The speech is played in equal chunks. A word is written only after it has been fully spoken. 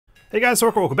Hey guys,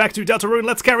 welcome back to Deltarune.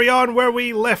 Let's carry on where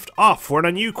we left off. We're on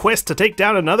a new quest to take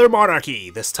down another monarchy.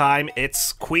 This time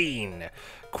it's Queen.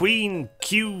 Queen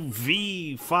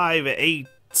QV58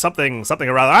 something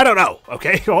or other. I don't know,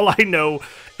 okay? All I know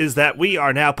is that we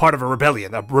are now part of a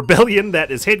rebellion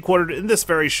that is headquartered in this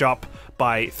very shop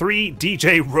by 3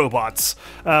 DJ robots.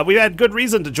 We had good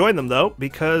reason to join them though,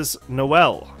 because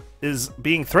Noelle is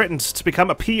being threatened to become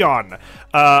a peon,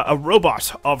 a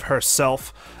robot of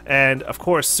herself. And of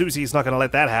course, Susie's not going to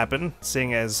let that happen,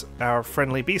 seeing as our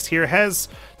friendly beast here has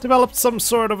developed some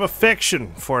sort of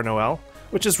affection for Noelle,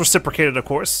 which is reciprocated, of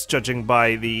course, judging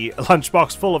by the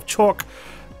lunchbox full of chalk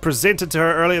presented to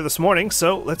her earlier this morning.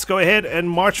 So let's go ahead and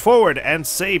march forward and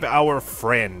save our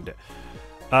friend.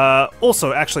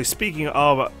 Also, actually, speaking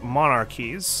of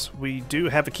monarchies, we do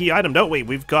have a key item, don't we?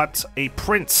 We've got a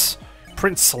prince.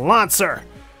 Prince Lancer!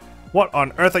 What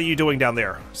on earth are you doing down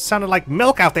there? Sounded like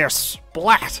milk out there,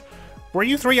 splat! Were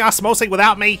you three osmosing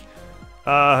without me?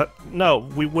 No,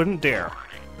 we wouldn't dare.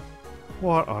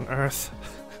 What on earth?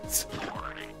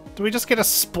 Do we just get a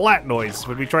splat noise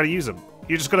when we try to use them?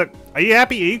 You're just gonna... Are you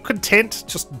happy? Are you content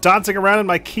just dancing around in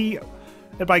my key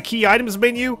items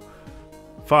menu?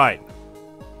 Fine.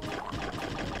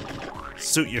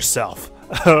 Suit yourself.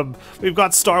 We've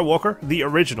got Star Walker, the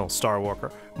original Star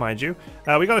Walker, mind you.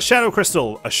 We got a Shadow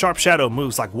Crystal. A sharp shadow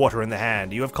moves like water in the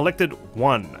hand. You have collected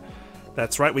 1.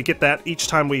 That's right, we get that each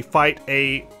time we fight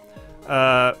a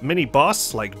mini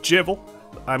boss like Jivel.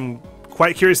 I'm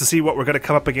quite curious to see what we're going to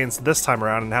come up against this time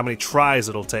around and how many tries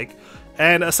it'll take.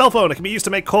 And a cell phone, it can be used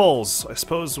to make calls. I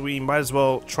suppose we might as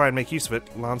well try and make use of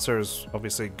it. Lancer's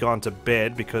obviously gone to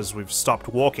bed because we've stopped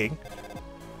walking.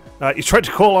 You tried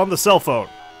to call on the cell phone.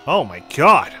 Oh my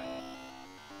god.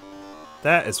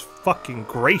 That is fucking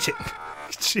grating.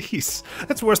 Jeez.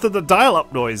 That's worse than the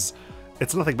dial-up noise.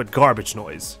 It's nothing but garbage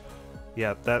noise.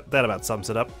 Yeah, that about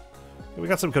sums it up. We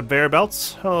got some conveyor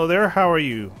belts. Hello there, how are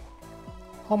you?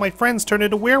 All my friends turned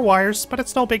into werewires, but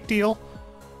it's no big deal.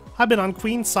 I've been on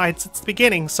Queen's side since the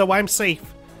beginning, so I'm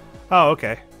safe. Oh,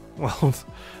 okay. Well,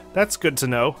 that's good to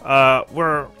know.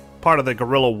 We're part of the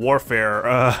guerrilla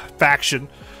warfare faction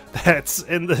that's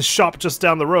in the shop just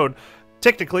down the road.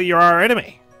 Technically, you're our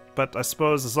enemy. But I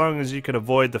suppose as long as you can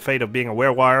avoid the fate of being a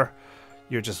werewire,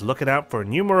 you're just looking out for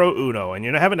numero uno, and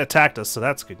you haven't attacked us, so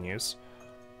that's good news.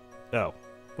 Oh,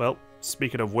 well,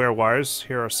 speaking of werewires,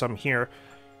 here are some here.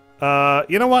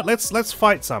 You know what? Let's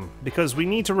fight some, because we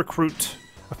need to recruit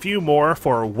a few more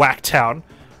for Whacktown.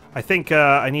 I think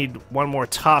I need one more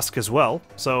task as well,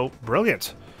 so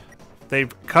brilliant.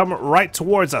 They've come right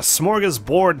towards us.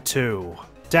 Smorgasbord 2.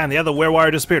 Damn, the other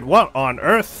werewire disappeared. What on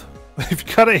earth?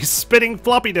 We've got a spinning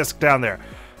floppy disk down there.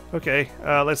 Okay,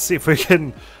 let's see if we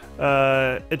can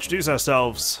introduce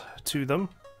ourselves to them.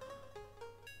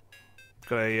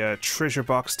 Got a treasure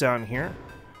box down here.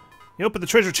 You open the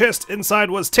treasure chest. Inside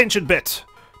was tension bit.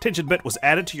 Tension bit was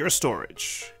added to your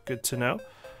storage. Good to know.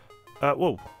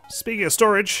 Whoa. Speaking of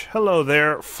storage, hello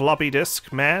there, floppy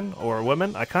disk man or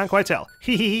woman. I can't quite tell.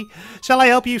 Hee. Shall I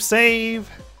help you save?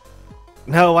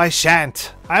 No, I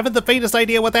shan't. I haven't the faintest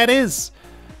idea what that is.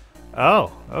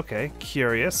 Oh, okay.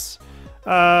 Curious.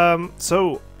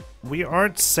 So we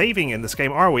aren't saving in this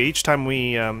game, are we? Each time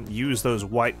we use those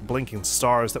white blinking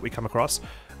stars that we come across.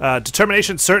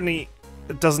 Determination certainly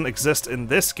doesn't exist in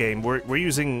this game. We're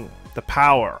using the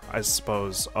power, I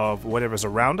suppose, of whatever's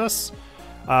around us.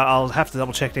 I'll have to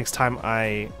double check next time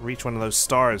I reach one of those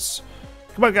stars.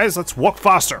 Come on, guys, let's walk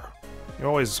faster. You're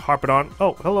always harping on.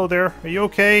 Oh, hello there. Are you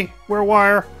okay?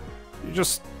 Werewire? You're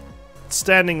just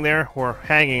standing there, or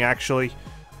hanging, actually.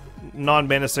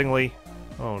 Non-menacingly.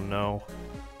 Oh, no.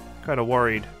 Kind of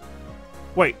worried.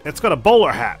 Wait, it's got a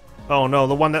bowler hat. Oh, no,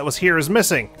 the one that was here is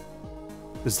missing.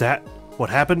 Is that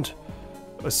what happened?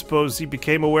 I suppose he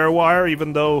became a werewire,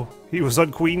 even though he was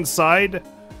on Queen's side?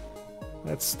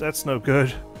 That's no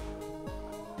good.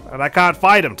 And I can't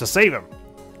fight him to save him.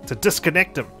 To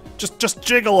disconnect him. Just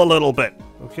jiggle a little bit.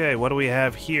 Okay, what do we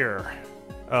have here?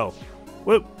 Oh.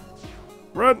 Whoop.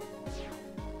 Run.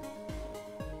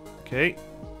 Okay.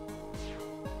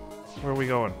 Where are we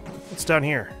going? What's down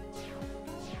here?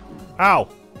 Ow.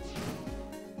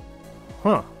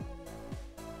 Huh.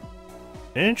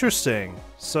 Interesting.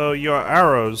 So your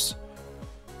arrows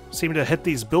seem to hit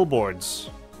these billboards.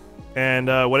 And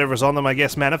whatever's on them, I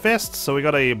guess, manifests. So we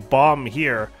got a bomb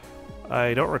here.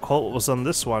 I don't recall what was on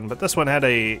this one, but this one had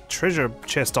a treasure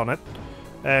chest on it.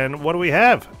 And what do we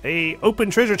have? A open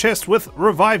treasure chest with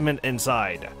revivement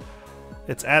inside.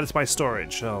 It's added to my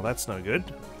storage. Oh, that's no good.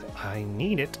 I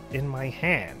need it in my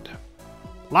hand.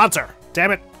 Lancer!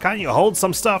 Damn it! Can't you hold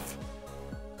some stuff?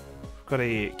 Got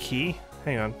a key.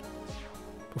 Hang on.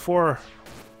 Before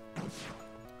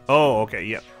Oh, okay,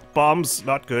 yeah. Bombs,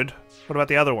 not good. What about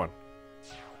the other one?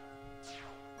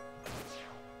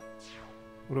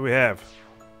 What do we have?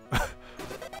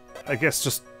 I guess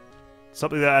just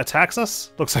something that attacks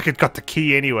us? Looks like it got the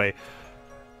key anyway.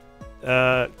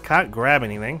 Can't grab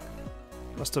anything.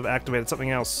 Must have activated something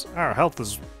else. Our health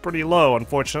is pretty low,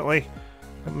 unfortunately.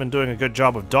 Haven't been doing a good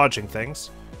job of dodging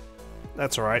things.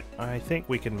 That's alright. I think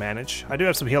we can manage. I do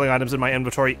have some healing items in my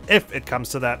inventory if it comes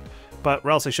to that, but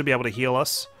Ralsei should be able to heal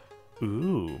us.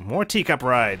 Ooh, more teacup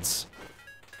rides.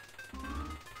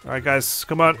 Alright guys,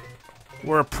 come on.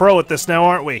 We're a pro at this now,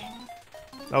 aren't we?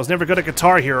 I was never good at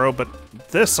Guitar Hero, but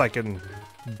this I can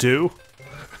do.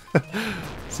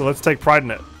 So let's take pride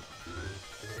in it.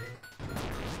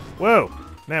 Whoa!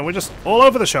 Man, we're just all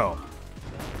over the show.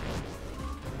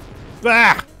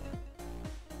 Ah!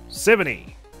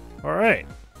 70. Alright.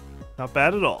 Not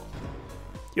bad at all.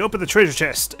 You open the treasure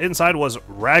chest. Inside was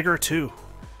Ragger 2.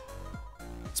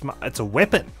 It's a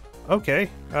weapon. Okay.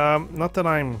 Not that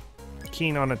I'm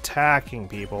keen on attacking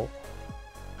people.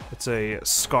 It's a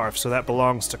scarf, so that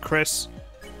belongs to Kris.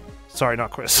 Sorry,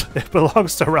 not Kris. It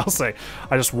belongs to Ralsei.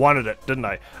 I just wanted it, didn't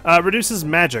I? Reduces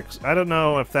magic. I don't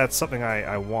know if that's something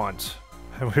I want.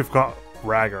 And we've got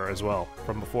Ragger as well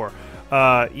from before.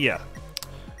 Yeah.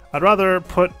 I'd rather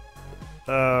put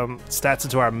stats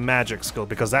into our magic skill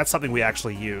because that's something we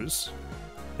actually use.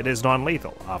 It is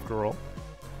non-lethal, after all.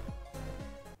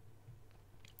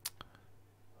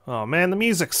 Oh man, the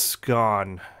music's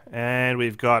gone. And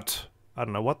we've got... I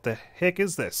don't know, what the heck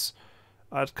is this?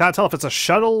 I can't tell if it's a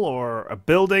shuttle or a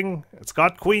building. It's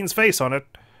got Queen's face on it.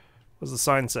 What does the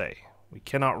sign say? We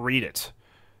cannot read it.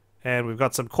 And we've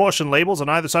got some caution labels on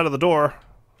either side of the door.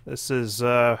 This is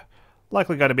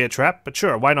likely going to be a trap, but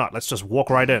sure, why not? Let's just walk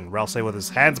right in. Ralsei with his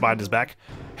hands behind his back.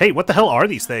 Hey, what the hell are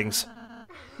these things?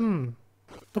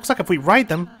 Looks like if we ride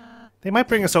them, they might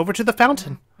bring us over to the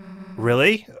fountain.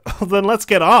 Really? Then let's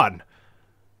get on.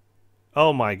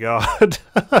 Oh my god.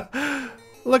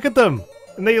 Look at them.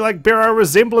 And they like bear our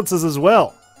resemblances as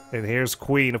well. And here's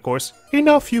Queen, of course.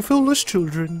 Enough, you foolish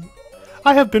children.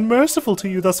 I have been merciful to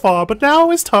you thus far, but now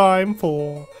is time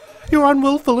for your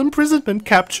unwillful imprisonment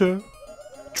capture.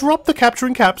 Drop the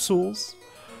capturing capsules.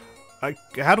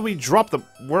 How do we drop them?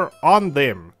 We're on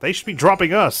them. They should be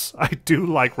dropping us. I do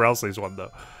like Ralsei's one,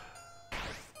 though.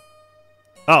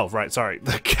 Oh, right, sorry.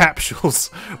 The capsules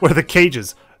were the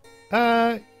cages.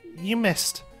 You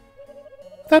missed.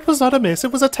 That was not a miss,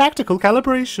 it was a tactical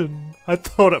calibration. I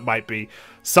thought it might be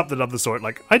something of the sort,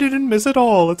 like, I didn't miss at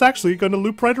all. It's actually going to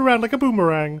loop right around like a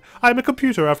boomerang. I'm a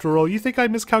computer, after all. You think I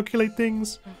miscalculate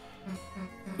things?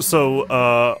 So,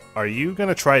 are you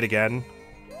gonna try it again?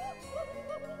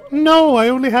 No, I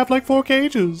only have like 4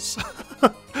 cages.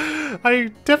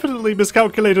 I definitely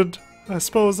miscalculated. I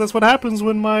suppose that's what happens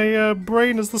when my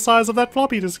brain is the size of that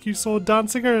floppy disk you saw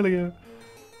dancing earlier.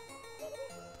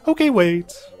 Okay,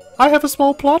 wait. I have a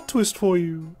small plot twist for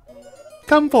you.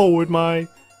 Come forward, my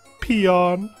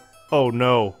peon. Oh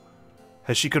no.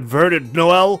 Has she converted,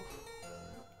 Noelle?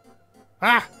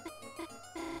 Ah!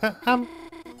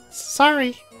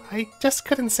 Sorry. I just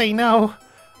couldn't say no.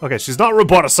 Okay, she's not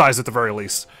roboticized at the very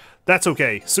least. That's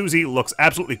okay. Susie looks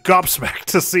absolutely gobsmacked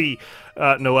to see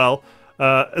Noelle.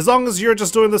 As long as you're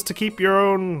just doing this to keep your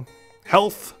own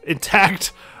health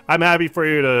intact, I'm happy for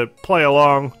you to play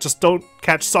along. Just don't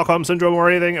catch Stockholm Syndrome or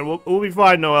anything, and we'll be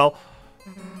fine, Noelle.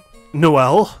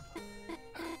 Noelle?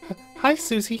 Hi,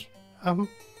 Susie.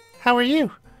 How are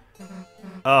you?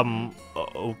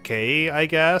 Okay, I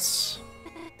guess.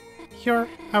 Your,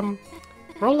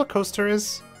 roller coaster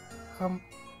is,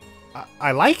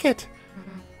 I like it.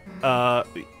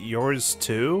 Yours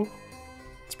too?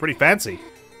 It's pretty fancy.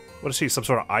 What is she, some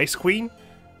sort of ice queen?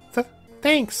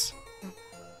 Thanks.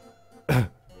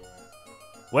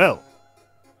 Well,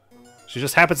 she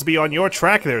just happens to be on your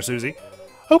track there, Susie.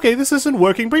 Okay, this isn't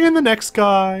working. Bring in the next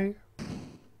guy.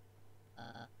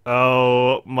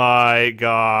 Oh my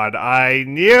god. I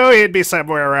knew he'd be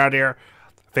somewhere around here.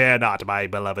 Fear not, my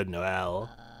beloved Noelle.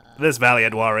 This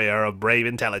valiant warrior of brave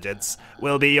intelligence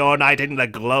will be your knight in the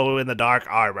glow-in-the-dark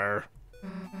armor.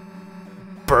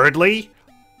 Berdly?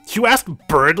 You asked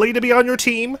Berdly to be on your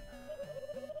team?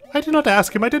 I did not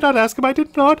ask him, I did not ask him, I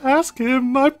did not ask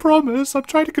him, I promise. I'm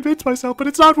trying to convince myself, but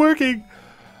it's not working.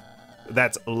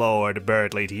 That's Lord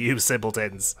Berdly to you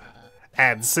simpletons.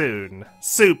 And soon,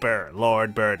 Super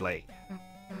Lord Berdly.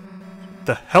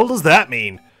 The hell does that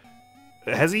mean?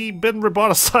 Has he been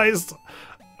roboticized?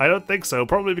 I don't think so,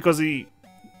 probably because he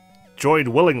joined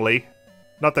willingly.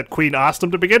 Not that Queen asked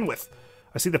him to begin with.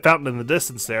 I see the fountain in the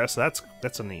distance there, so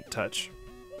that's a neat touch.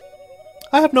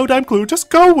 I have no damn clue, just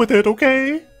go with it,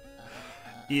 okay?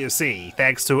 You see,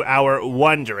 thanks to our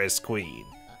wondrous queen,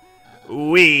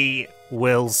 we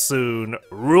will soon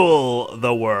rule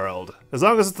the world. As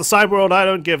long as it's the side world, I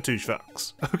don't give two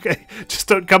fucks. Okay? Just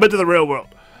don't come into the real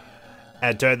world.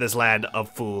 And turn this land of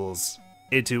fools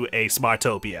into a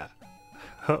smartopia.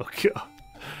 Oh, God.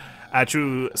 A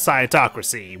true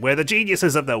scientocracy, where the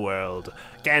geniuses of the world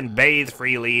can bathe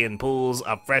freely in pools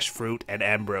of fresh fruit and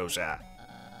ambrosia.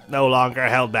 No longer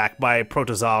held back by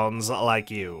protozoans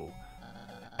like you.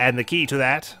 And the key to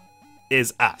that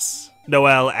is us.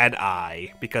 Noelle and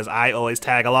I, because I always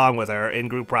tag along with her in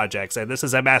group projects, and this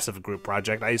is a massive group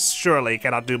project I surely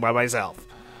cannot do by myself.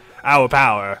 Our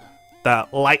power, the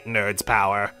light nerds'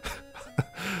 power.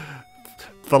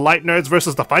 The light nerds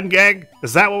versus the fun gang?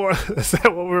 Is that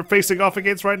what we're facing off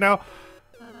against right now?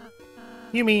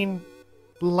 You mean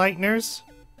lightners?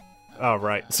 Oh,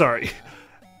 right. Sorry.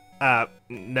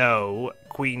 No.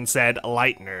 Queen said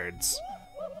light nerds.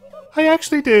 I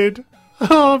actually did.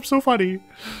 Oh, I'm so funny.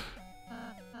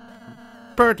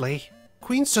 Berdly,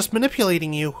 Queen's just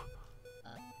manipulating you.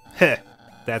 Heh.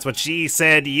 That's what she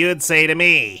said you'd say to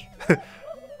me.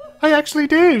 I actually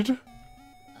did.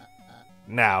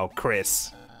 Now,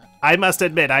 Kris, I must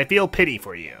admit I feel pity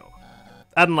for you.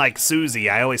 Unlike Susie,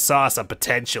 I always saw some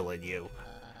potential in you.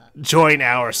 Join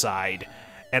our side,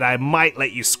 and I might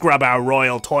let you scrub our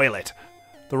royal toilet.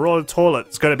 The royal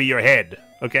toilet's gonna be your head,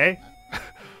 okay?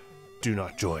 Do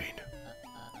not join.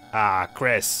 Ah,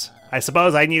 Kris, I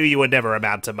suppose I knew you would never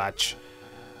amount to much.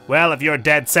 Well, if you're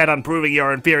dead set on proving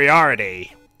your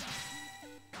inferiority...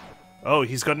 Oh,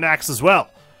 he's got an axe as well.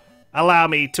 Allow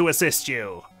me to assist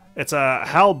you. It's a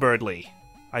Berdly,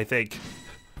 I think.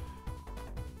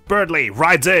 Berdly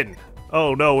rides in.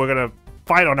 Oh no, we're gonna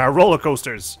fight on our roller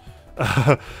coasters.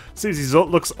 Susie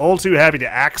looks all too happy to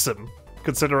axe him,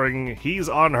 considering he's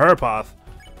on her path.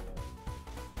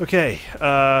 Okay,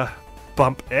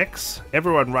 bump X.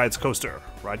 Everyone rides coaster.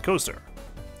 Ride coaster.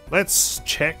 Let's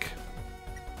check.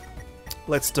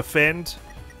 Let's defend.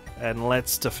 And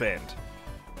let's defend.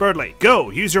 Berdly, go!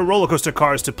 Use your roller coaster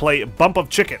cars to play Bump of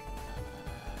Chicken.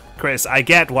 Kris, I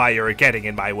get why you're getting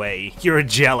in my way. You're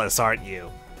jealous, aren't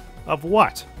you? Of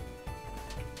what?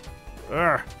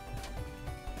 Urgh.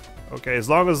 Okay, as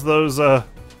long as those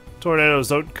tornadoes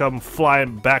don't come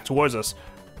flying back towards us.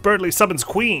 Berdly summons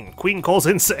Queen. Queen calls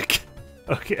in sick.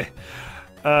 Okay.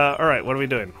 Alright, what are we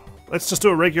doing? Let's just do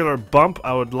a regular bump.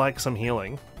 I would like some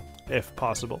healing, if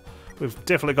possible. We've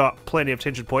definitely got plenty of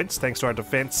tension points, thanks to our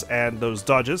defense and those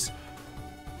dodges.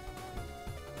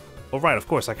 Alright, of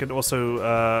course, I can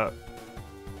also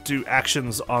do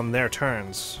actions on their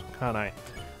turns, can't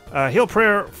I? Heal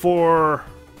prayer for...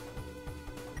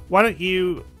 Why don't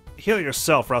you heal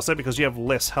yourself, Ralsei, because you have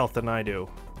less health than I do.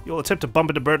 You'll attempt to bump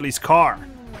into Berdly's car.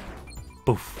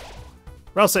 Boof.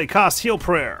 Ralsei, cast heal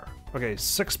prayer. Okay,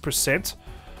 6%.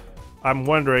 I'm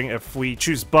wondering if we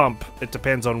choose bump, it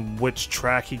depends on which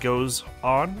track he goes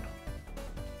on.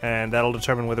 And that'll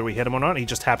determine whether we hit him or not. He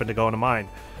just happened to go into mine.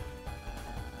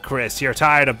 Kris, you're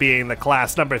tired of being the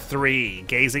class number 3,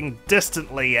 gazing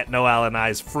distantly at Noelle and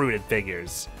I's fruited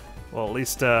figures. Well, at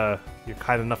least, you're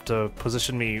kind enough to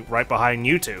position me right behind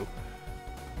you two.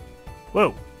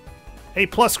 Whoa. A+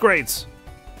 grades.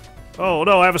 Oh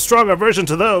no, I have a stronger version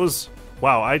to those.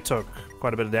 Wow, I took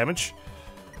quite a bit of damage.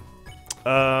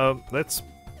 Let's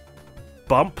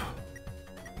bump.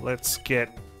 Let's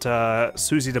get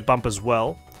Susie to bump as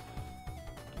well.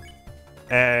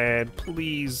 And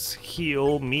please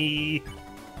heal me.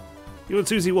 You and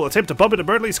Susie will attempt to bump into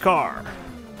Berdly's car.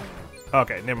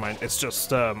 Okay, never mind. It's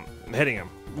just hitting him.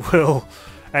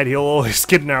 And he'll always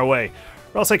get in our way.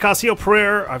 Ralsei, cast heal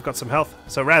prayer. I've got some health.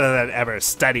 So rather than ever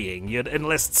studying, you'd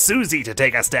enlist Susie to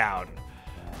take us down.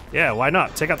 Yeah, why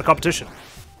not? Take out the competition.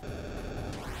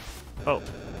 Oh,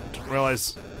 didn't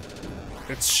realize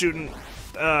it's shooting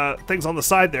things on the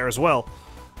side there as well.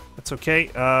 That's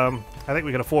okay. I think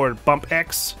we can afford bump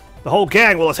X. The whole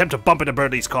gang will attempt to bump into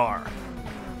Berdly's car.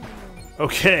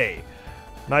 Okay.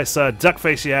 Nice duck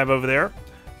face you have over there.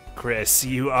 Kris,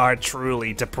 you are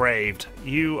truly depraved.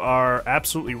 You are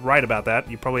absolutely right about that.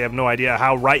 You probably have no idea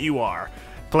how right you are.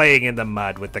 Playing in the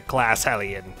mud with the class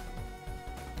hellion.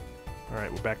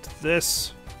 Alright, we're back to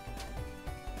this.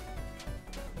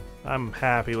 I'm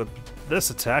happy with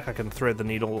this attack. I can thread the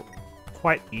needle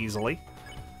quite easily.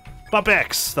 Bump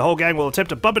X! The whole gang will attempt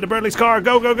to bump into Berdly's car.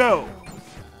 Go, go, go!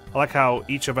 I like how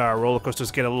each of our roller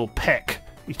coasters get a little peck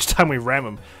each time we ram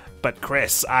them. But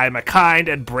Kris, I'm a kind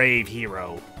and brave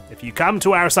hero. If you come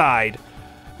to our side,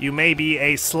 you may be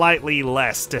a slightly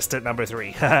less distant number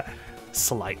 3.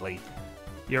 Slightly.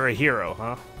 You're a hero,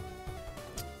 huh?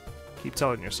 Keep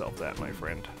telling yourself that, my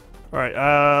friend. Alright,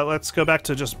 let's go back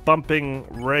to just bumping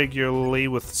regularly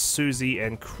with Susie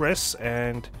and Kris,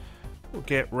 and we'll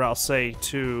get Ralsei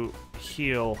to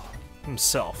heal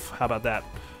himself. How about that?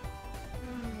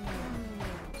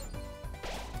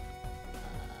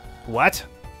 What?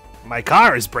 My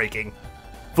car is breaking.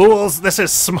 Fools, this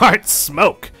is smart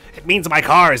smoke. It means my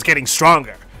car is getting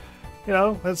stronger. You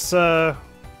know,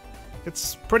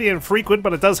 it's pretty infrequent,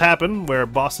 but it does happen where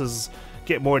bosses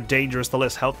get more dangerous the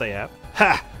less health they have.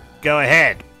 Ha! Go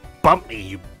ahead. Bump me,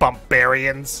 you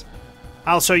bumparians.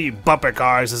 I'll show you bumper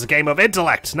cars as a game of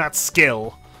intellect, not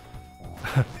skill.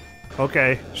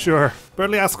 Okay, sure.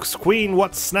 Berdly asks Queen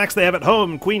what snacks they have at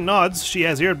home. Queen nods. She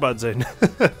has earbuds in.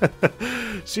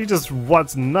 She just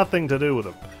wants nothing to do with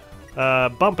them.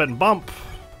 Bump and bump.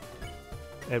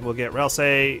 And we'll get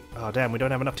Ralsei. Oh, damn, we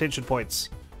don't have enough tension points.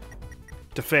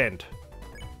 Defend.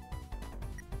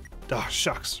 Oh,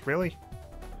 shucks. Really?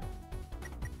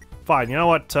 Fine, you know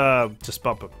what? Just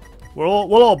bump him. We'll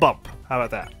all bump. How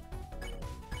about that?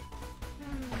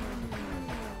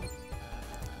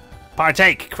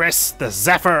 Partake, Kris, the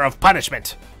Zephyr of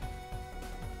Punishment.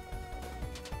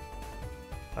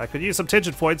 I could use some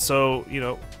tension points, so, you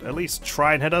know, at least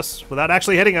try and hit us without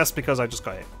actually hitting us, because I just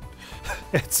got hit.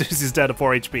 And Susie's down to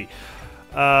 4 HP.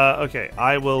 Okay,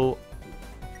 I will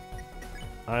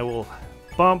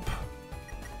bump,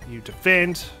 you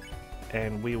defend,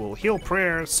 and we will heal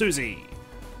prayer Susie.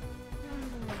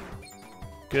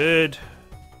 Good.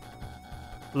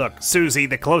 Look, Susie,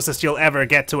 the closest you'll ever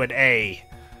get to an A.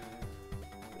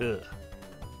 Ugh.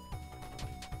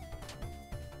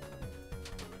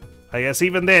 I guess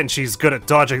even then she's good at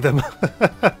dodging them.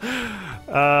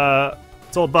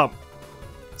 It's all bump.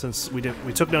 Since we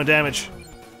took no damage.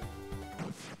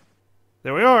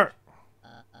 There we are.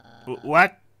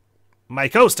 What? My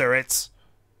coaster, it's...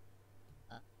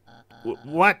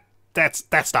 What?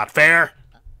 That's not fair.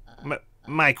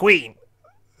 My queen.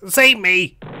 Save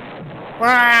me.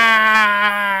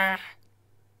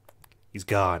 He's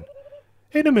gone.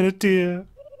 In a minute, dear.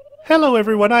 Hello,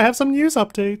 everyone. I have some news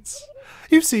updates.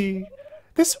 You see,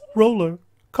 this roller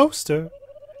coaster,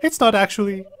 it's not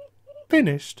actually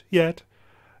finished yet.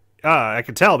 I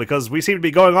can tell because we seem to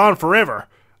be going on forever.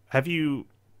 Have you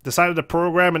decided to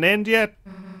program an end yet?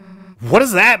 What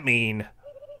does that mean?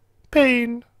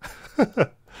 Pain.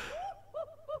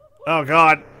 Oh,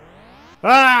 God.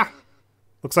 Ah!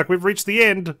 Looks like we've reached the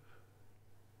end.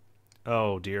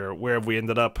 Oh, dear. Where have we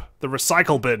ended up? The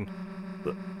recycle bin.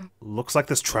 Looks like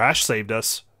this trash saved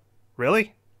us.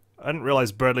 Really? I didn't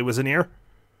realize Berdly was in here.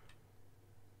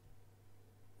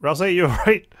 Ralsei, you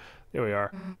alright? There we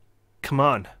are. Come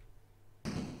on.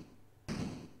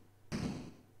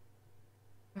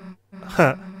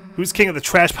 Huh. Who's king of the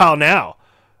trash pile now?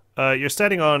 You're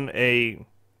standing on a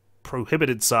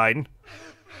prohibited sign.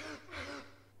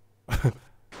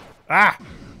 Ah!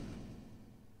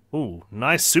 Ooh,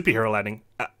 nice superhero landing.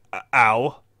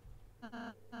 Ow.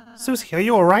 Susie, are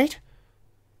you alright?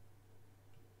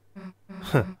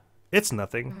 It's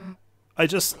nothing. I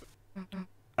just...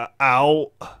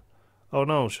 ow. Oh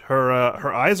no,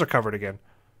 her eyes are covered again.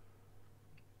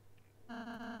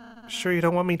 Sure you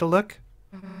don't want me to look?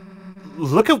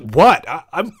 Look at what?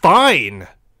 I'm fine.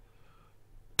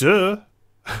 Duh.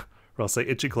 Ralsei,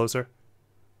 itchy closer.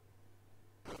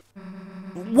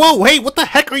 Whoa, hey, what the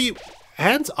heck are you?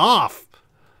 Hands off.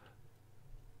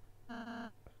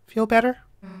 Feel better?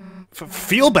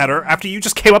 Feel better after you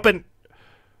just came up and...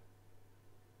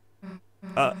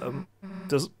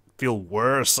 does it feel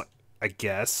worse, I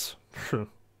guess. I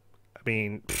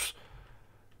mean,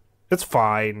 it's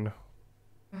fine.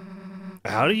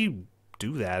 How do you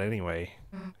do that anyway?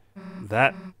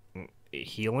 That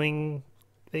healing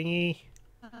thingy?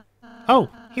 Oh,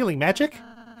 healing magic?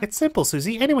 It's simple,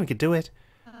 Susie. Anyone could do it.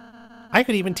 I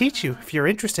could even teach you if you're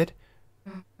interested.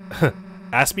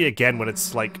 Ask me again when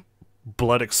it's like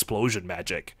blood explosion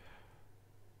magic.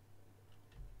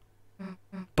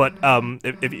 But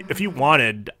if you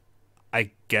wanted,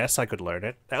 I guess I could learn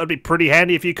it. That would be pretty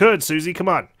handy if you could, Susie. Come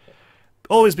on.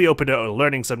 Always be open to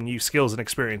learning some new skills and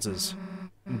experiences.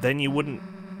 Then you wouldn't,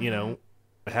 you know,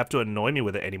 have to annoy me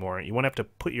with it anymore. You won't have to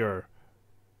put your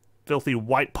filthy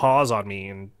white paws on me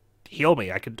and heal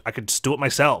me. I could just do it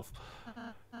myself.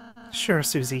 Sure,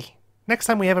 Susie. Next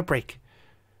time we have a break.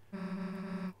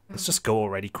 Let's just go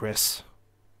already, Kris.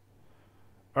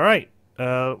 Alright.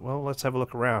 Well, let's have a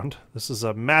look around. This is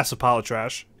a massive pile of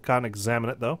trash. Can't examine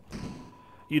it, though.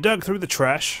 You dug through the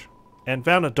trash and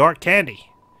found a dark candy.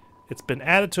 It's been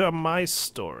added to my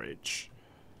storage.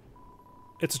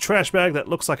 It's a trash bag that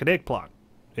looks like an eggplant.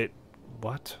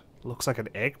 What? Looks like an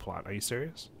eggplant. Are you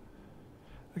serious?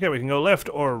 Okay, we can go left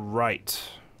or right.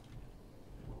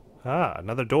 Ah,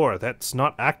 another door that's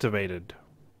not activated.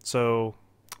 So,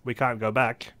 we can't go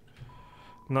back.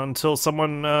 Not until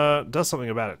someone does something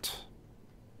about it.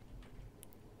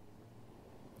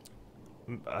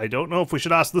 I don't know if we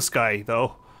should ask this guy,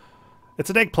 though. It's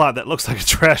an eggplant that looks like a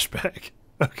trash bag.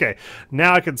 Okay,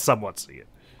 now I can somewhat see it.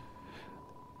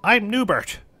 I'm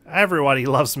Newbert. Everybody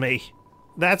loves me.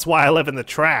 That's why I live in the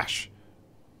trash.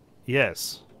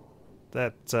 Yes.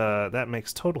 That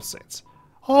makes total sense.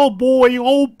 Oh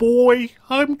boy,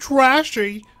 I'm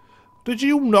trashy. Did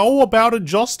you know about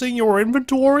adjusting your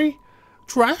inventory?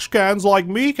 Trash cans like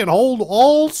me can hold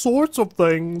all sorts of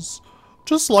things.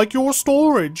 Just like your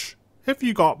storage. If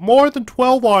you got more than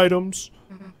 12 items.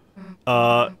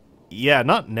 Yeah,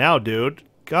 not now, dude.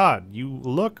 God, you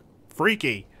look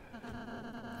freaky.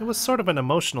 It was sort of an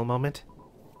emotional moment.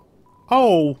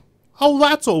 Oh,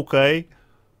 that's okay.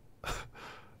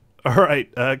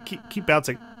 Alright, keep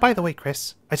bouncing. By the way,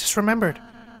 Kris, I just remembered.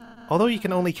 Although you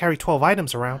can only carry 12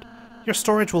 items around, your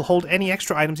storage will hold any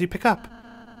extra items you pick up.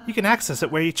 You can access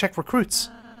it where you check recruits.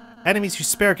 Enemies you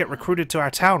spare get recruited to our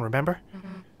town, remember?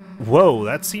 Whoa,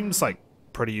 that seems like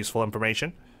pretty useful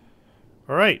information.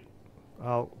 Alright,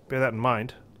 I'll bear that in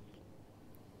mind.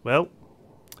 Well,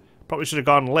 probably should have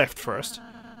gone left first.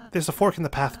 There's a fork in the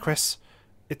path, Kris.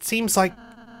 It seems like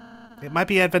it might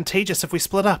be advantageous if we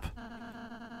split up.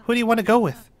 Who do you want to go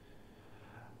with?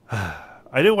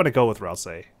 I do want to go with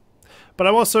Ralsei. But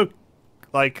I'm also,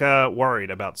 like, worried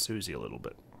about Susie a little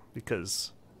bit.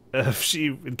 Because if she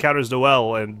encounters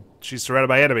Noelle and she's surrounded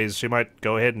by enemies, she might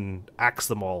go ahead and axe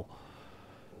them all.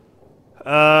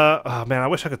 Oh man, I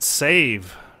wish I could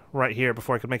save right here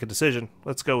before I could make a decision.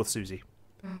 Let's go with Susie.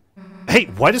 Hey,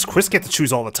 why does Kris get to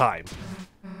choose all the time?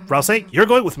 Ralsei, you're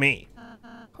going with me.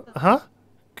 Huh?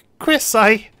 Kris,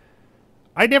 I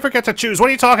never get to choose. What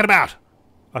are you talking about?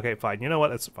 Okay, fine. You know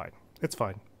what? It's fine. It's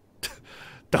fine.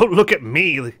 Don't look at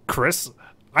me, Kris.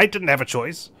 I didn't have a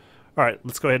choice. Alright,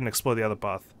 let's go ahead and explore the other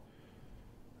path.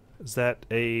 Is that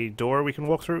a door we can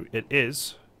walk through? It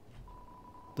is.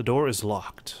 The door is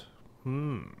locked.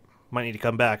 Might need to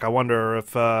come back. I wonder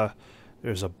if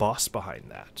there's a boss behind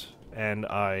that. And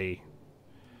I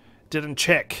didn't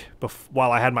check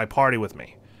while I had my party with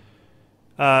me.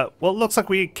 Well, it looks like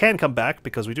we can come back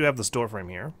because we do have this door frame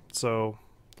here. So,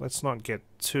 let's not get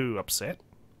too upset.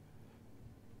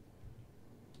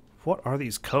 What are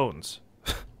these cones?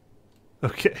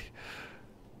 Okay.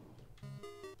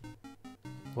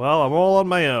 Well, I'm all on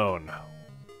my own.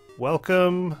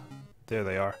 Welcome, there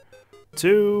they are,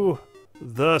 to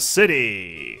the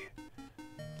city.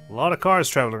 A lot of cars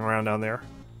traveling around down there.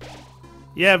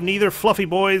 You have neither fluffy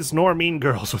boys nor mean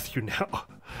girls with you now.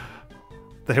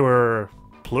 They were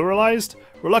pluralized?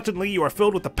 Reluctantly, you are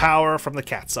filled with the power from the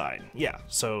cat sign. Yeah,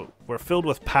 so we're filled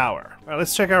with power. Alright,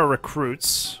 let's check our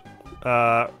recruits.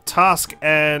 Task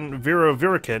and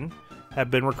Virikin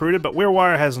have been recruited, but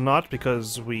Weirwire has not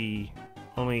because we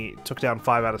only took down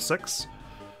 5 out of 6.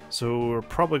 So we're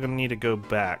probably going to need to go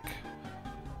back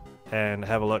and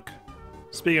have a look.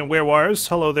 Speaking of Weirwires,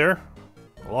 hello there.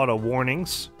 A lot of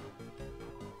warnings.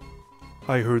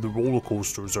 I heard the roller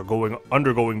coasters are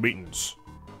undergoing maintenance.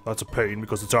 That's a pain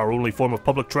because it's our only form of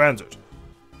public transit.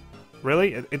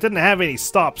 Really? It didn't have any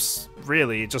stops,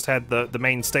 really. It just had the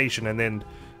main station and then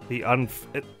the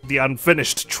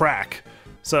unfinished track.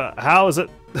 So how is it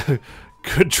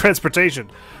good transportation?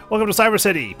 Welcome to Cyber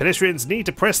City. Pedestrians need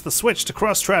to press the switch to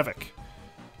cross traffic.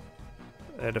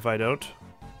 And if I don't,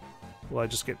 will I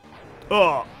just get...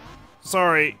 Oh!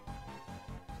 Sorry.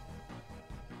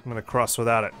 I'm gonna cross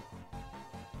without it.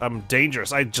 I'm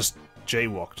dangerous. I just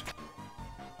jaywalked.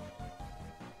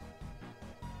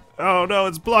 Oh no,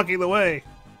 it's blocking the way!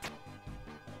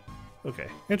 Okay,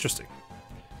 interesting.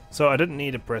 So I didn't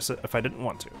need to press it if I didn't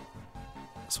want to.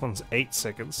 This one's 8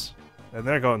 seconds. And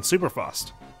they're going super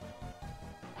fast.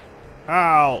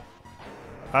 Ow!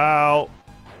 Ow!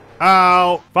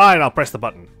 Ow! Fine, I'll press the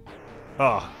button.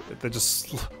 Oh, they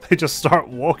just start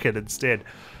walking instead.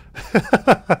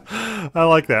 I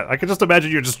like that. I can just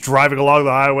imagine you're just driving along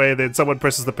the highway, and then someone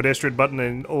presses the pedestrian button,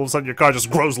 and all of a sudden your car just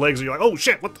grows legs, and you're like, oh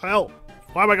shit, what the hell?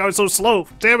 Why am I going so slow?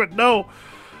 Damn it, no!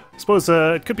 I suppose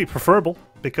it could be preferable,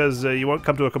 because you won't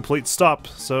come to a complete stop,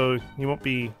 so you won't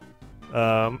be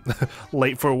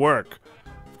late for work.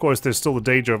 Of course, there's still the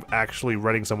danger of actually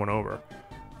running someone over.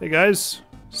 Hey guys,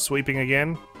 sweeping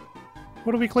again.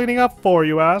 What are we cleaning up for,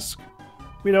 you ask?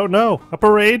 We don't know. A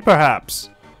parade, perhaps?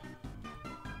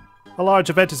 A large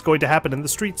event is going to happen in the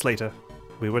streets later.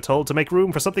 We were told to make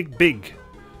room for something big.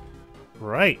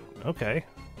 Right, okay.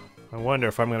 I wonder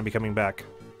if I'm going to be coming back.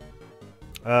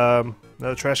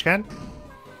 Another trash can?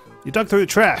 You dug through the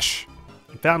trash.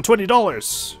 You found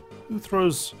 $20. Who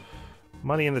throws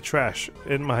Money in the trash.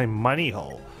 In my money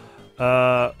hole.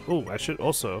 Oh, I should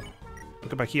also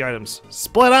look at my key items.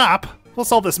 Split up? We'll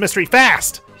solve this mystery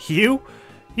fast! You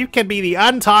can be the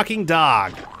untalking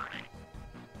dog.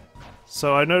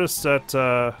 So I noticed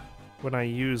that when I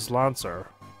use Lancer,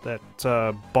 that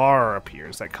bar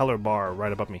appears, that color bar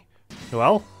right above me.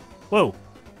 Noelle? Whoa.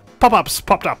 Pop-ups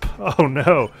popped up. Oh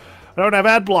no. I don't have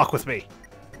ad block with me.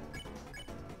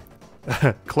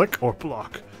 Click or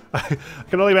block? I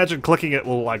can only imagine clicking it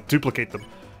will like duplicate them.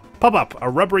 Pop-up, a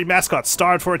rubbery mascot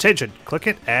starved for attention. Click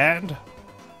it and...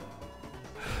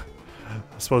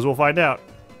 I suppose we'll find out.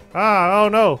 Ah, oh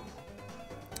no.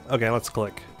 Okay, let's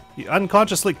click. You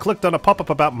unconsciously clicked on a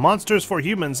pop-up about monsters for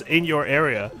humans in your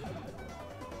area.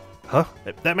 Huh?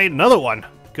 That made another one.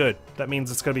 Good. That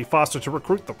means it's gonna be faster to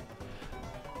recruit them.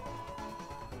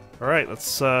 Alright,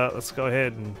 let's go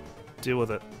ahead and deal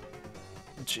with it.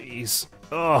 Jeez.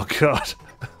 Oh god.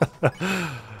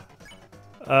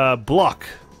 Block.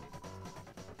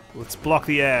 Let's block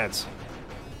the ads.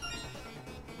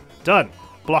 Done.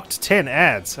 Blocked 10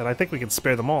 ads, and I think we can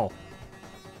spare them all.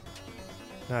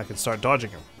 Now I can start dodging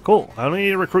them. Cool. I only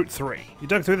need to recruit 3. You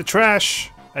dug through the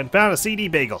trash and found a CD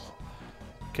bagel.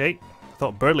 Okay. I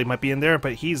thought Berdly might be in there,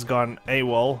 but he's gone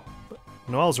AWOL. But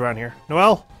Noelle's around here.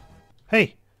 Noelle?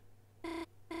 Hey.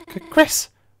 Kris,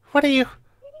 what are you...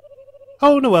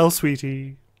 Oh, Noelle,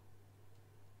 sweetie.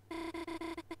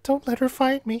 Don't let her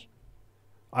find me.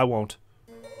 I won't.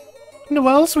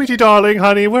 Noelle, sweetie darling,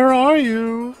 honey, where are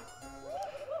you?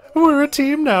 We're a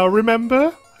team now,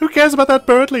 remember? Who cares about that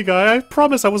Berdly guy? I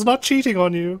promise I was not cheating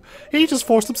on you. He just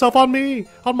forced himself on me,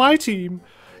 on my team.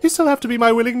 You still have to be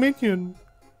my willing minion.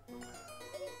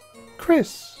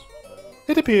 Kris,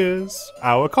 it appears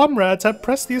our comrades have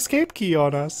pressed the escape key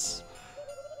on us.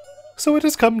 So it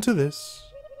has come to this.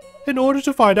 In order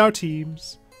to find our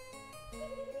teams,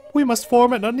 we must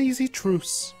form an uneasy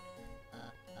truce.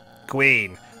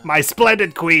 Queen, my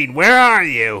splendid queen, where are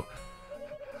you?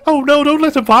 Oh no, don't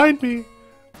let him find me.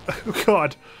 Oh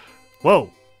god.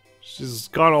 Whoa. She's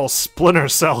gone all Splinter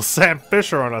Cell Sam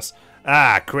Fisher on us.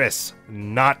 Ah, Kris.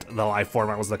 Not the life form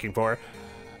I was looking for.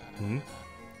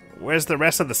 Where's the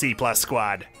rest of the C+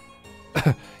 squad?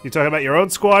 You talking about your own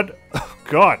squad? Oh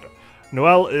god.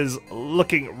 Noelle is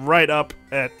looking right up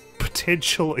at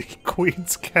potentially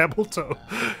Queen's camel toe.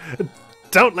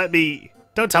 Don't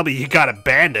tell me you got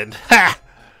abandoned. Ha!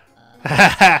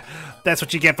 Ha ha! That's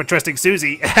what you get for trusting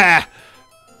Susie. Ha!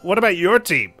 What about your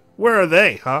team? Where are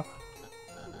they, huh?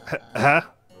 Huh?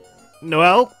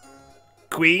 Noelle?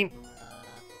 Queen?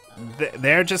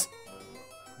 They're just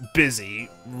busy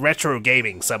retro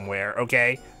gaming somewhere,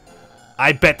 okay?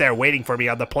 I bet they're waiting for me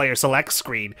on the player select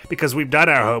screen because we've done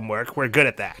our homework. We're good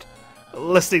at that.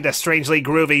 Listening to strangely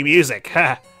groovy music.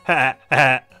 Ha ha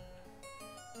ha.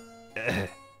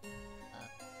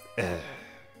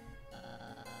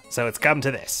 So it's come to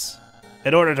this.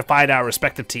 In order to find our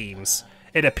respective teams,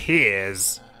 it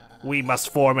appears we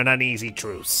must form an uneasy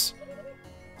truce.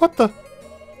 What the?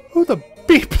 Who the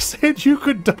beep said you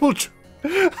could double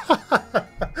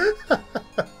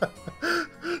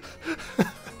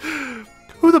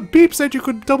Who the beep said you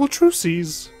could double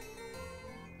Trucies?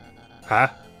 Huh?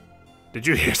 Did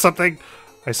you hear something?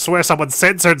 I swear someone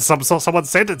censored someone's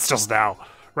sentence just now.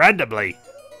 Randomly.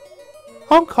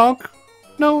 Honk honk.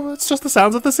 No, it's just the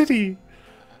sounds of the city.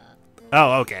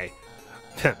 Oh, okay.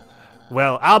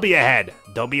 Well, I'll be ahead.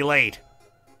 Don't be late.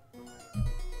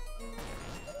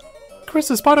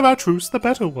 Kris is part of our truce, the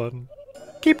better one.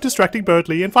 Keep distracting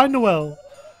Berdly and find Noelle.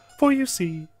 For you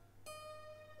see,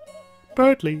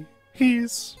 Berdly,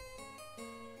 he's...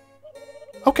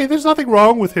 Okay, there's nothing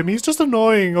wrong with him. He's just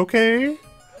annoying, okay?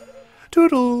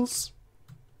 Toodles.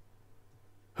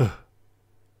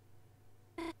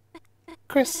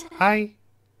 Kris,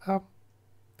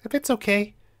 if it's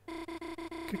okay,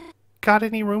 got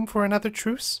any room for another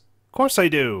truce? Of course I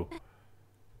do.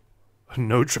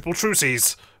 No triple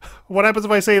Trucies. What happens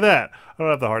if I say that? I don't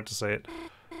have the heart to say it.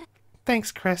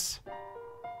 Thanks, Kris.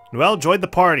 Noelle joined the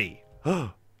party.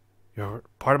 You're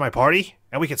part of my party?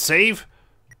 And we can save?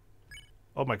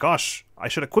 Oh my gosh, I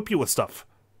should equip you with stuff.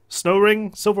 Snow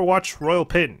Ring, Silver Watch, Royal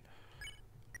Pin.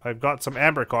 I've got some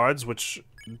Amber cards, which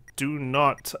do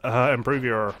not improve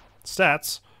your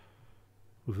stats.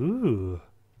 Ooh.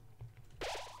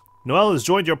 Noelle has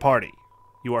joined your party.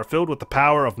 You are filled with the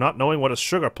power of not knowing what a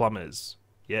sugar plum is.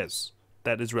 Yes,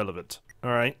 that is relevant.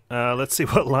 Alright, let's see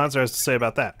what Lancer has to say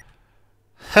about that.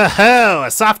 Ho ho!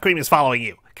 A soft cream is following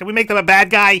you. Can we make them a bad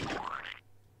guy?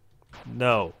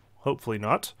 No, hopefully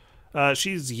not.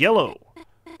 She's yellow.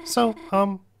 So,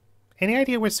 any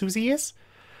idea where Susie is?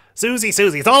 Susie,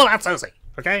 it's all about Susie,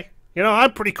 okay? You know,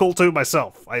 I'm pretty cool too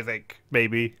myself, I think.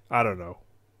 Maybe. I don't know.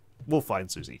 We'll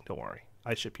find Susie. Don't worry.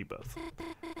 I ship you both.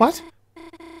 What?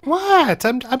 What?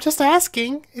 I'm just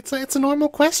asking. It's a normal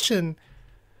question.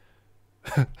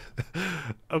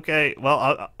 Okay,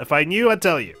 well, if I knew, I'd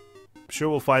tell you. I'm sure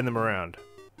we'll find them around.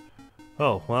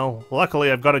 Oh, well,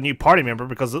 luckily I've got a new party member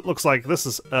because it looks like this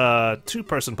is a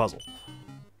two-person puzzle.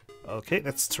 Okay,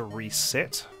 that's to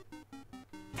reset.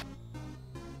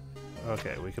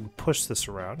 Okay, we can push this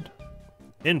around.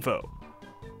 Info.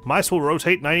 Mice will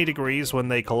rotate 90 degrees when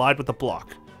they collide with a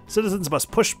block. Citizens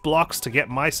must push blocks to get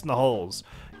mice in the holes.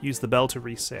 Use the bell to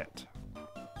reset.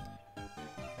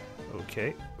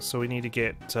 Okay, so we need to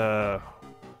get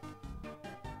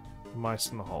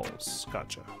mice in the holes.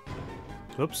 Gotcha.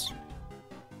 Oops.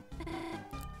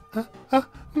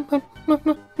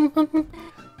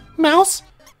 Mouse?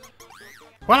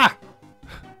 Wah!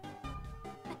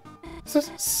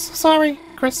 Sorry,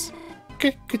 Kris.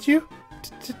 Could you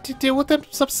deal with them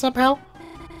somehow?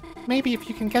 Maybe if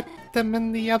you can get them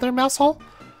in the other mouse hole?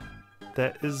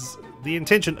 That is the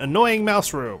intention. Annoying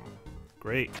mouse room.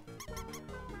 Great.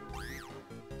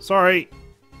 Sorry.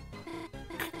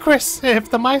 Kris,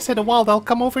 if the mice hit a wall, they'll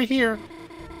come over here.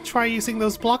 Try using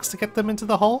those blocks to get them into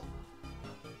the hole.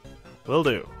 Will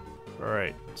do.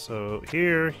 Alright, so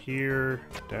here,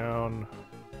 down,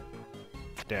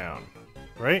 down.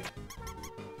 Right?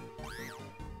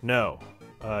 No.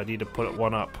 I need to put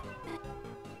one up.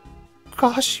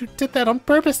 Gosh, you did that on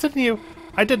purpose, didn't you?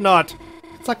 I did not.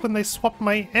 It's like when they swapped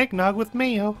my eggnog with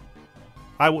mayo.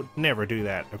 I would never do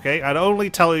that, okay? I'd only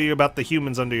tell you about the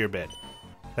humans under your bed.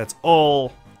 That's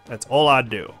all I'd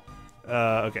do.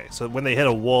 Okay, so when they hit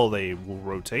a wall, they will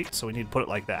rotate, so we need to put it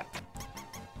like that.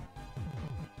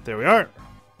 There we are.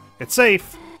 It's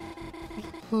safe.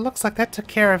 Looks like that took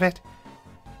care of it.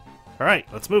 Alright,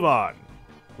 let's move on.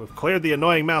 We've cleared the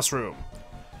annoying mouse room.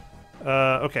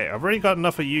 Okay, I've already got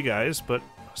enough of you guys, but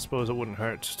I suppose it wouldn't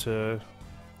hurt to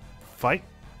fight.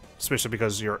 Especially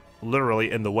because you're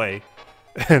literally in the way.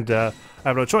 And I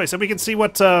have no choice. And we can see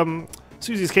what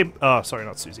Susie's sorry,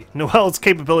 not Susie. Noelle's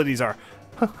capabilities are.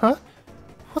 Huh?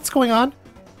 What's going on?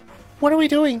 What are we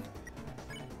doing?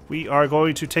 We are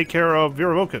going to take care of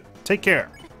Viravolcan. Take care.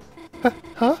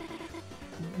 Huh?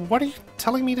 What are you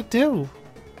telling me to do?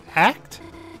 Act?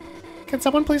 Can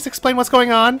someone please explain what's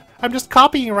going on? I'm just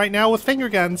copying right now with finger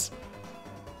guns.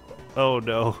 Oh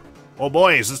no. Oh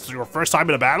boy, is this your first time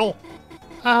in a battle?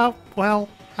 Well,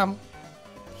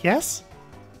 yes?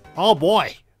 Oh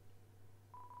boy.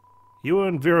 You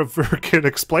and Viravolcan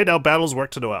explain how battles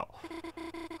work to Noelle.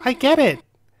 I get it.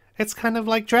 It's kind of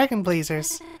like Dragon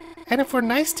Blazers. And if we're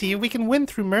nice to you, we can win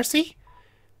through mercy?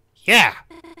 Yeah.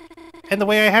 And the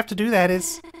way I have to do that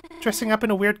is dressing up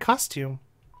in a weird costume.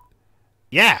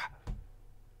 Yeah.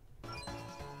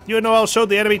 You and Noelle showed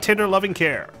the enemy tender, loving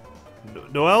care.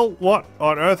 Noelle, what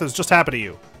on earth has just happened to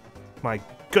you? My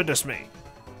goodness me.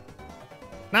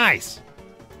 Nice.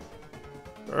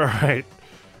 Alright.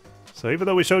 So even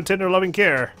though we showed tender, loving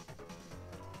care,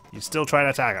 you still try to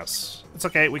attack us. It's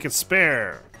okay, we can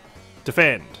spare.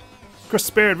 Defend. Kris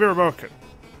spared Viravolcan.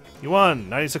 You won,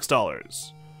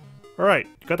 $96. Alright,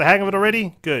 you got the hang of it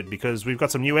already? Good, because we've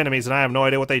got some new enemies and I have no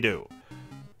idea what they do.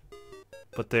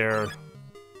 But they're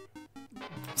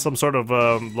some sort of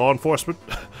law enforcement.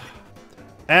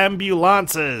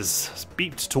 Ambulances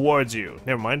beeped towards you.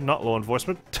 Never mind, not law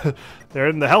enforcement. They're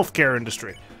in the healthcare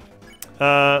industry.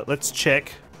 Let's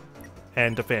check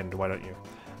and defend, why don't you?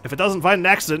 If it doesn't find an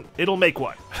accident, it'll make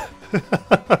one.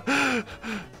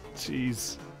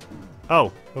 Jeez.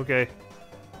 Oh, okay.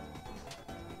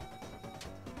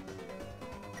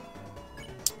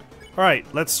 Alright,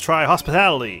 let's try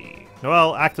hospitality.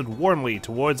 Noelle acted warmly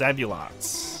towards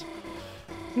ambulance.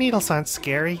 Needles aren't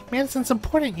scary. Medicine's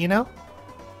important, you know?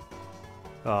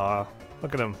 Aw,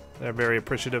 look at them. They're very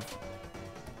appreciative.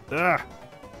 Ugh.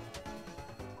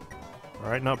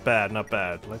 Alright, not bad, not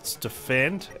bad. Let's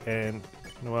defend and...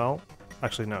 Well,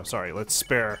 actually no, sorry. Let's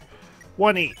spare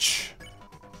one each.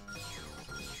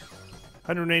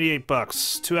 188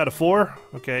 bucks. 2 out of 4.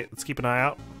 Okay, let's keep an eye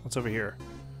out. What's over here?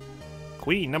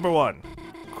 Queen, number 1.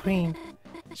 Queen.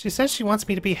 She says she wants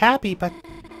me to be happy, but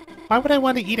why would I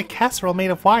want to eat a casserole made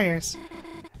of wires?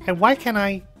 And why can't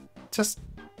I just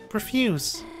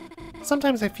refuse?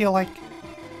 Sometimes I feel like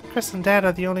Kris and Dad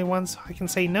are the only ones I can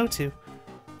say no to.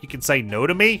 You can say no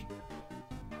to me?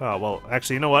 Oh, well,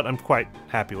 actually, you know what? I'm quite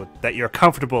happy with that. You're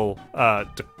comfortable,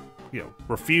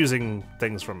 refusing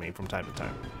things from me from time to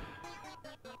time.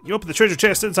 You open the treasure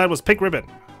chest. Inside was pink ribbon.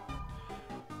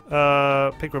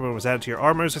 Pink ribbon was added to your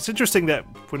armors. It's interesting that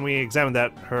when we examined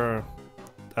that, her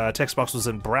text box was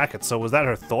in brackets. So was that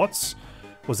her thoughts?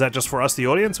 Was that just for us, the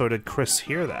audience, or did Kris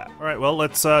hear that? Alright, well,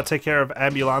 let's take care of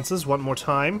ambulances one more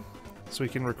time, so we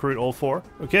can recruit all 4.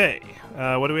 Okay,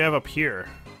 what do we have up here?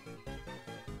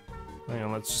 Hang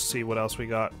on, let's just see what else we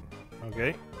got.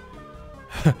 Okay.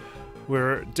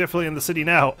 We're definitely in the city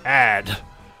now. Ad.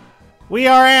 We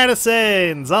are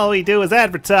Addisons! All we do is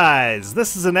advertise!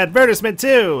 This is an advertisement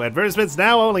too! Advertisements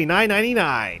now only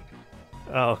 $9.99.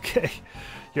 Okay.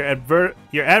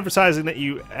 You're advertising that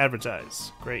you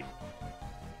advertise. Great.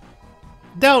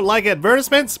 Don't like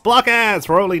advertisements? Block ads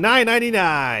for only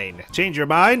 $9.99. Change your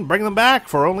mind? Bring them back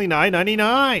for only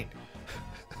 $9.99.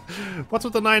 What's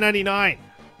with the $9.99? Is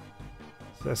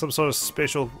there some sort of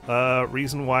special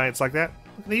reason why it's like that?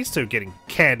 Look at these two getting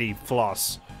candy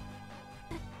floss.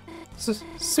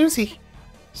 Susie,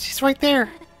 she's right there,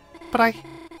 but I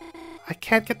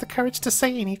can't get the courage to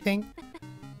say anything.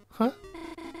 Huh?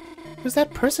 Who's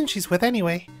that person she's with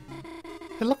anyway?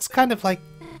 It looks kind of like...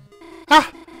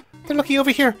 Ah! They're looking over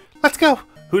here! Let's go!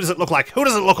 Who does it look like? Who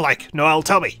does it look like? Noelle,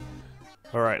 tell me!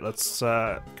 Alright, let's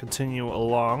continue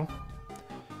along.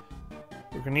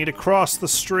 We're gonna need to cross the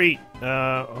street.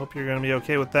 I hope you're gonna be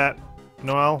okay with that,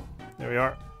 Noelle. There we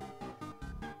are.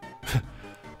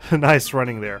 Nice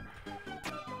running there.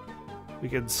 We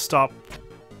can stop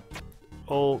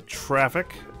all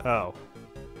traffic. Oh.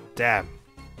 Damn.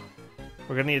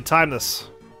 We're gonna need to time this.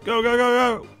 Go, go,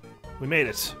 go, go! We made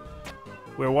it.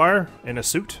 Wear wire in a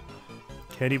suit.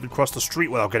 Can't even cross the street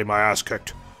without getting my ass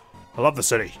kicked. I love the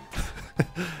city.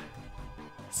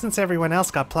 Since everyone else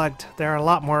got plugged, they're a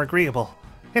lot more agreeable.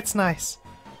 It's nice.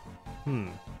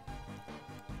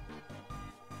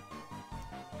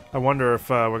 I wonder if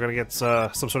we're gonna get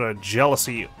some sort of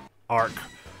jealousy arc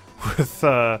with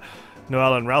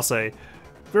Noelle and Ralsei.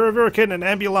 Virakin and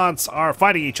Ambulance are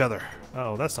fighting each other.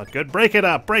 Oh, that's not good. Break it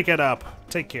up! Break it up!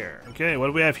 Take care. Okay, what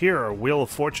do we have here? A Wheel of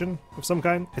Fortune of some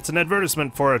kind? It's an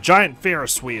advertisement for a giant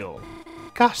Ferris wheel.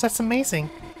 Gosh, that's amazing.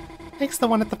 Makes the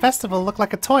one at the festival look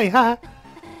like a toy, huh?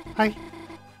 I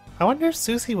wonder if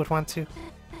Susie would want to.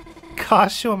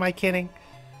 Gosh, who am I kidding?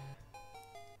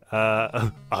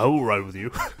 I will ride with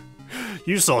you.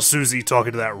 You saw Susie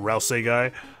talking to that Ralsei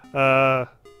guy.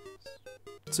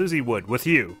 Susie would. With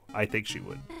you. I think she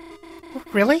would.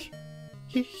 Really?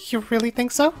 You really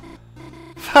think so?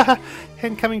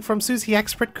 And coming from Susie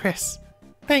expert Kris.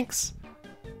 Thanks.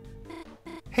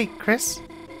 Hey, Kris.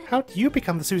 How'd you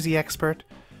become the Susie expert?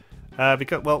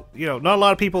 Because, well, you know, not a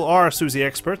lot of people are Susie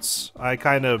experts. I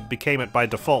kind of became it by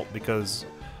default because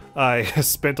I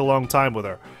spent a long time with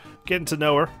her. Getting to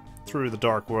know her through the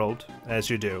dark world, as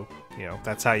you do. You know,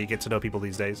 that's how you get to know people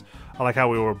these days. I like how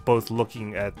we were both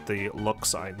looking at the look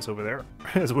signs over there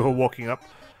as we were walking up.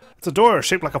 It's a door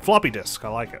shaped like a floppy disk. I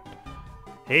like it.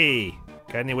 Hey,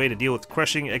 got any way to deal with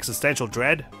crushing existential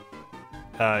dread?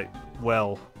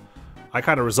 Well, I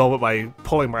kind of resolve it by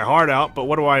pulling my heart out, but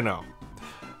what do I know?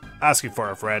 Asking for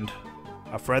a friend.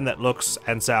 A friend that looks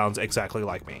and sounds exactly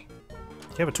like me.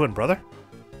 You have a twin brother?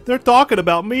 They're talking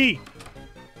about me!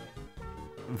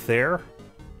 There?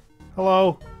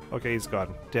 Hello? Okay, he's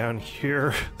gone. Down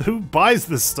here. Who buys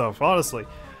this stuff, honestly?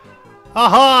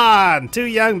 Aha! 2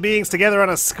 young beings together on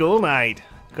a school night.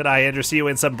 Could I interest you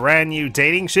in some brand new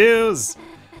dating shoes?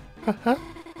 Huh?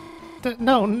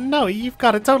 No, you've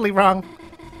got it totally wrong.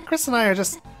 Kris and I are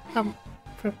just,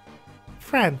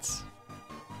 friends.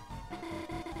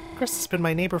 Kris has been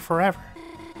my neighbor forever.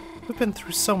 We've been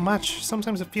through so much,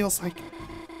 sometimes it feels like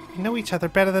we know each other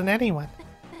better than anyone.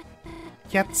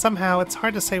 Yet somehow it's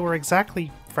hard to say we're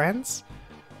exactly friends.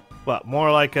 What,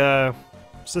 more like a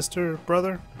sister,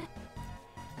 brother?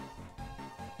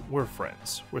 We're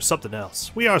friends. We're something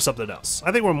else. We are something else.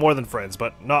 I think we're more than friends,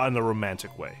 but not in the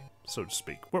romantic way, so to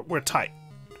speak. We're tight.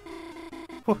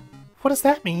 What does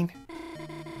that mean?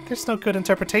 There's no good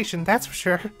interpretation, that's for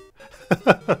sure.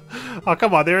 Oh,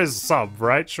 come on, there is some,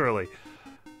 right? Surely.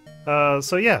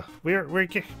 So yeah, we're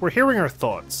hearing her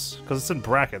thoughts, because it's in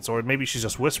brackets, or maybe she's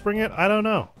just whispering it? I don't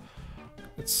know.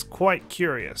 It's quite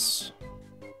curious.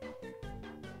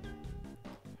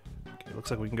 Okay,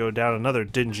 looks like we can go down another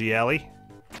dingy alley.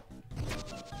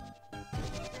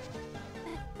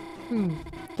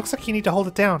 Looks like you need to hold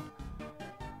it down.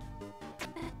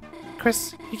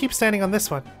 Kris, you keep standing on this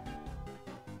one.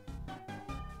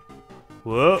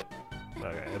 Whoa.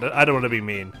 Okay, I don't want to be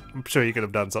mean. I'm sure you could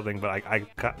have done something, but I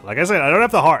like I said, I don't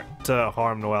have the heart to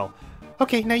harm Noelle.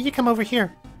 Okay, now you come over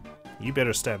here. You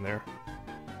better stand there.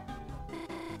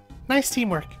 Nice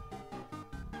teamwork.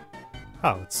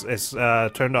 Oh, it's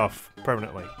turned off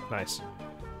permanently. Nice.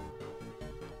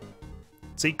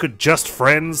 See, could just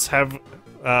friends have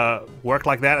work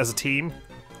like that as a team?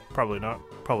 Probably not.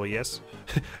 Probably yes.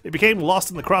 It became lost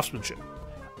in the craftsmanship.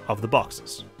 of the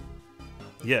boxes.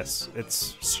 Yes,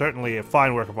 it's certainly a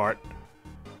fine work of art.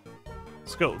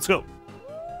 Let's go, let's go.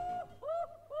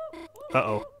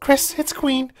 Uh-oh. Kris, it's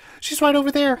Queen. She's right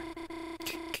over there.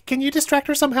 Can you distract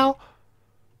her somehow?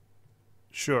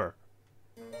 Sure.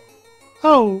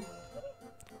 Oh.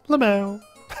 Lamau.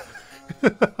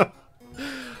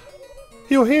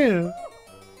 You're here.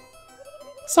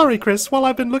 Sorry, Kris, while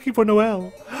I've been looking for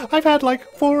Noelle, I've had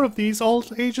like 4 of these, all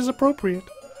ages appropriate.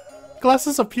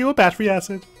 Glasses of pure battery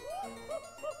acid.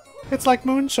 It's like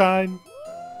moonshine.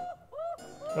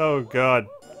 Oh god.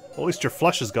 At least your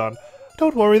flush is gone.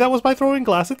 Don't worry, that was my throwing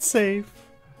glass, it's safe.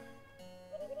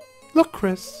 Look,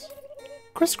 Kris.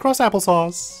 Crisscross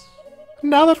applesauce.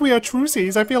 Now that we are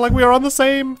Trucies, I feel like we are on the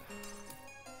same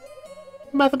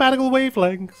mathematical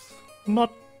wavelength,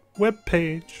 not web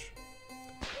page.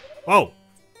 Oh!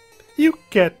 You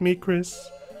get me, Kris.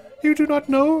 You do not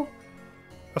know.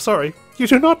 Oh, sorry. You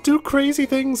do not do crazy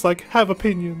things like have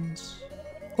opinions.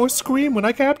 Or scream when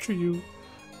I capture you.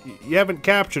 You haven't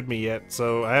captured me yet,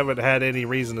 so I haven't had any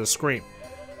reason to scream.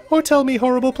 Or tell me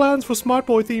horrible plans for Smart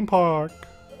Boy Theme Park.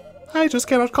 I just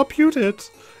cannot compute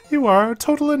it. You are a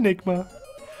total enigma.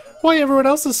 Why everyone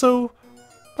else is so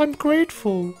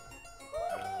ungrateful.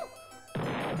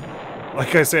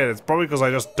 Like I said, it's probably because I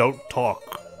just don't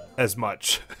talk as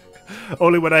much.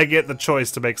 Only when I get the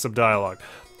choice to make some dialogue.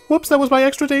 Whoops, that was my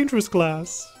extra dangerous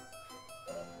glass.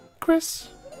 Kris,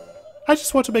 I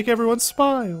just want to make everyone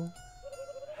smile.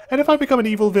 And if I become an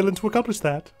evil villain to accomplish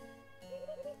that,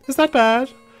 is that bad?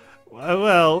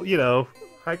 Well, you know,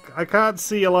 I can't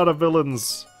see a lot of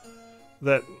villains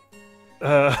that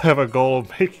have a goal of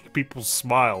making people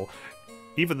smile.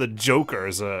 Even the Joker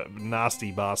is a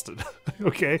nasty bastard,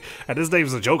 okay? And his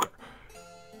name's the Joker.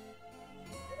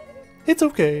 It's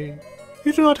okay.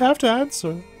 You do not have to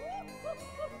answer.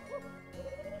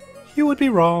 You would be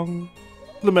wrong,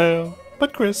 Lamau.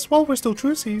 But Kris, while we're still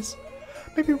Trucies,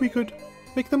 maybe we could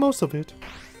make the most of it.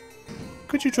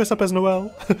 Could you dress up as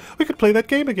Noelle? We could play that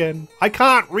game again. I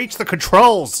can't reach the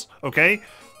controls, okay?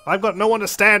 I've got no one to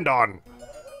stand on.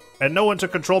 And no one to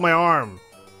control my arm.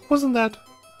 Wasn't that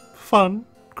fun,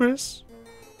 Kris?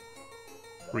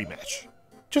 Rematch.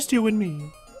 Just you and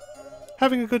me.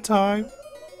 Having a good time.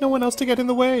 No one else to get in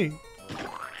the way.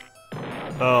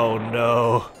 Oh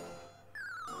no.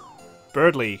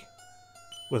 Berdly,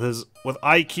 with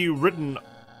IQ written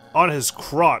on his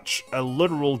crotch, a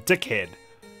literal dickhead.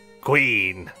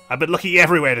 Queen, I've been looking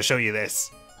everywhere to show you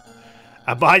this.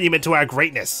 A monument to our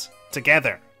greatness.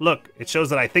 Together. Look, it shows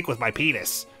that I think with my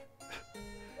penis.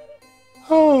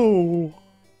 Oh.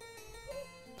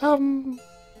 It's,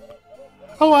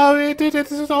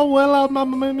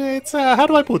 how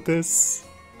do I put this?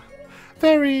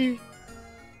 Very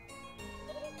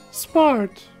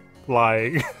smart.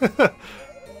 Lying.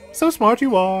 So smart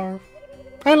you are.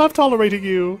 I love tolerating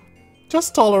you.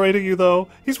 Just tolerating you, though.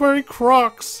 He's wearing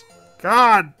Crocs.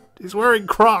 God, he's wearing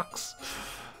Crocs.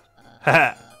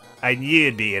 Haha, I knew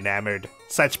you'd be enamored.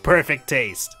 Such perfect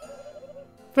taste.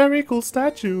 Very cool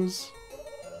statues.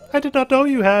 I did not know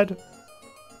you had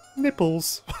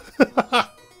nipples.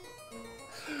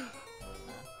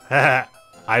 Haha,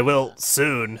 I will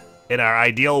soon. In our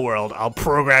ideal world, I'll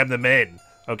program them in,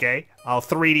 okay? I'll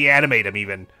 3D animate them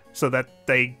even, so that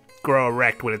they grow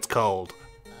erect when it's cold.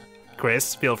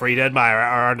 Kris, feel free to admire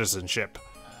our artisanship.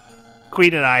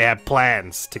 Queen and I have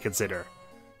plans to consider.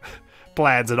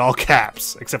 Plans in all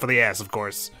caps, except for the S, of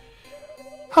course.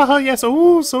 Haha, yes,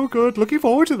 oh, so good. Looking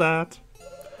forward to that.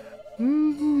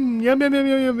 Yum, yum, yum, yum,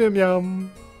 yum, yum,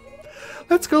 yum.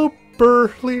 Let's go,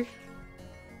 Berdly.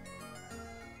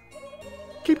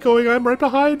 Keep going, I'm right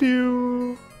behind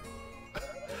you.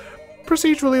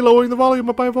 Procedurally lowering the volume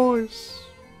of my voice.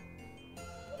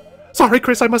 Sorry,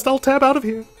 Kris, I must alt-tab out of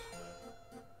here.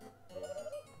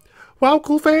 Wow,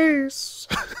 cool face.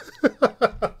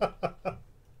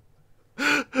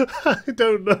 I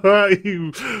don't know how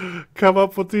you come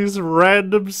up with these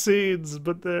random scenes,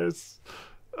 but there's...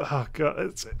 Oh,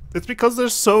 God, it's because they're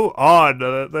so odd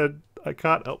that I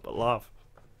can't help but laugh.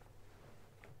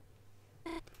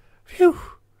 Phew.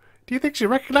 Do you think she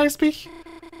recognized me?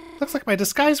 Looks like my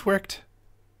disguise worked.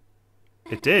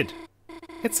 It did.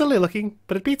 It's silly looking,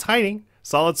 but it beats hiding.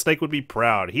 Solid Snake would be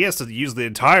proud. He has to use the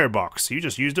entire box. You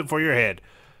just used it for your head.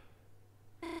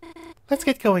 Let's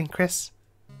get going, Kris.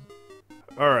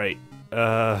 Alright.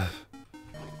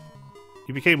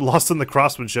 You became lost in the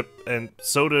craftsmanship, and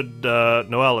so did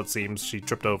Noelle, it seems. She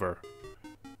tripped over.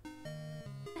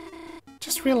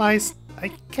 Just realized I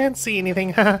can't see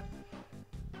anything.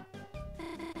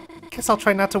 Guess I'll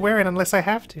try not to wear it unless I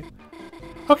have to.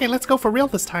 Okay, let's go for real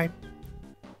this time.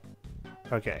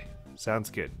 Okay, sounds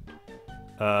good.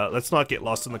 Let's not get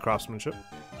lost in the craftsmanship.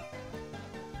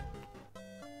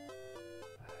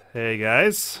 Hey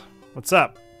guys, what's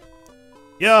up?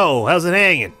 Yo, how's it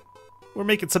hanging? We're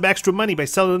making some extra money by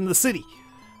selling in the city.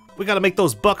 We gotta make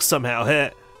those bucks somehow,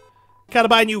 huh? Gotta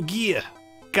buy new gear.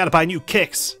 Gotta buy new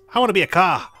kicks. I wanna be a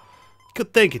car.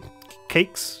 Good thinking.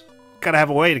 Cakes? Gotta have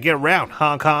a way to get around,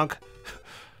 honk honk.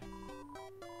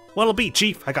 What'll be,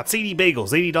 Chief? I got CD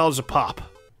bagels, $80 a pop.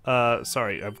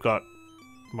 Sorry, I've got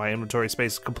my inventory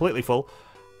space completely full.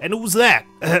 And who's that?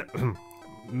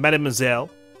 Mademoiselle.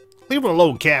 Leave her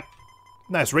alone, Cap.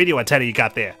 Nice radio antenna you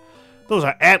got there. Those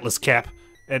are Atlas, Cap.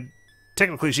 And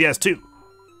technically she has two.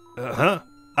 Uh-huh.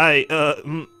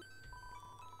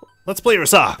 Let's play her a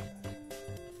song.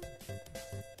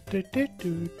 You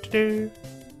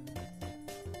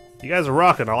guys are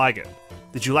rocking, I like it.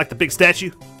 Did you like the big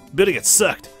statue? Building it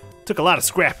sucked. Took a lot of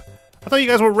scrap. I thought you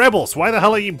guys were rebels. Why the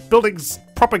hell are you building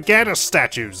propaganda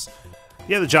statues?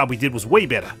 The other job we did was way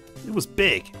better. It was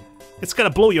big. It's gonna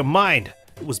blow your mind.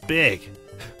 It was big.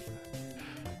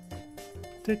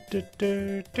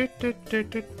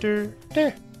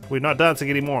 We're not dancing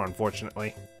anymore,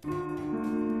 unfortunately.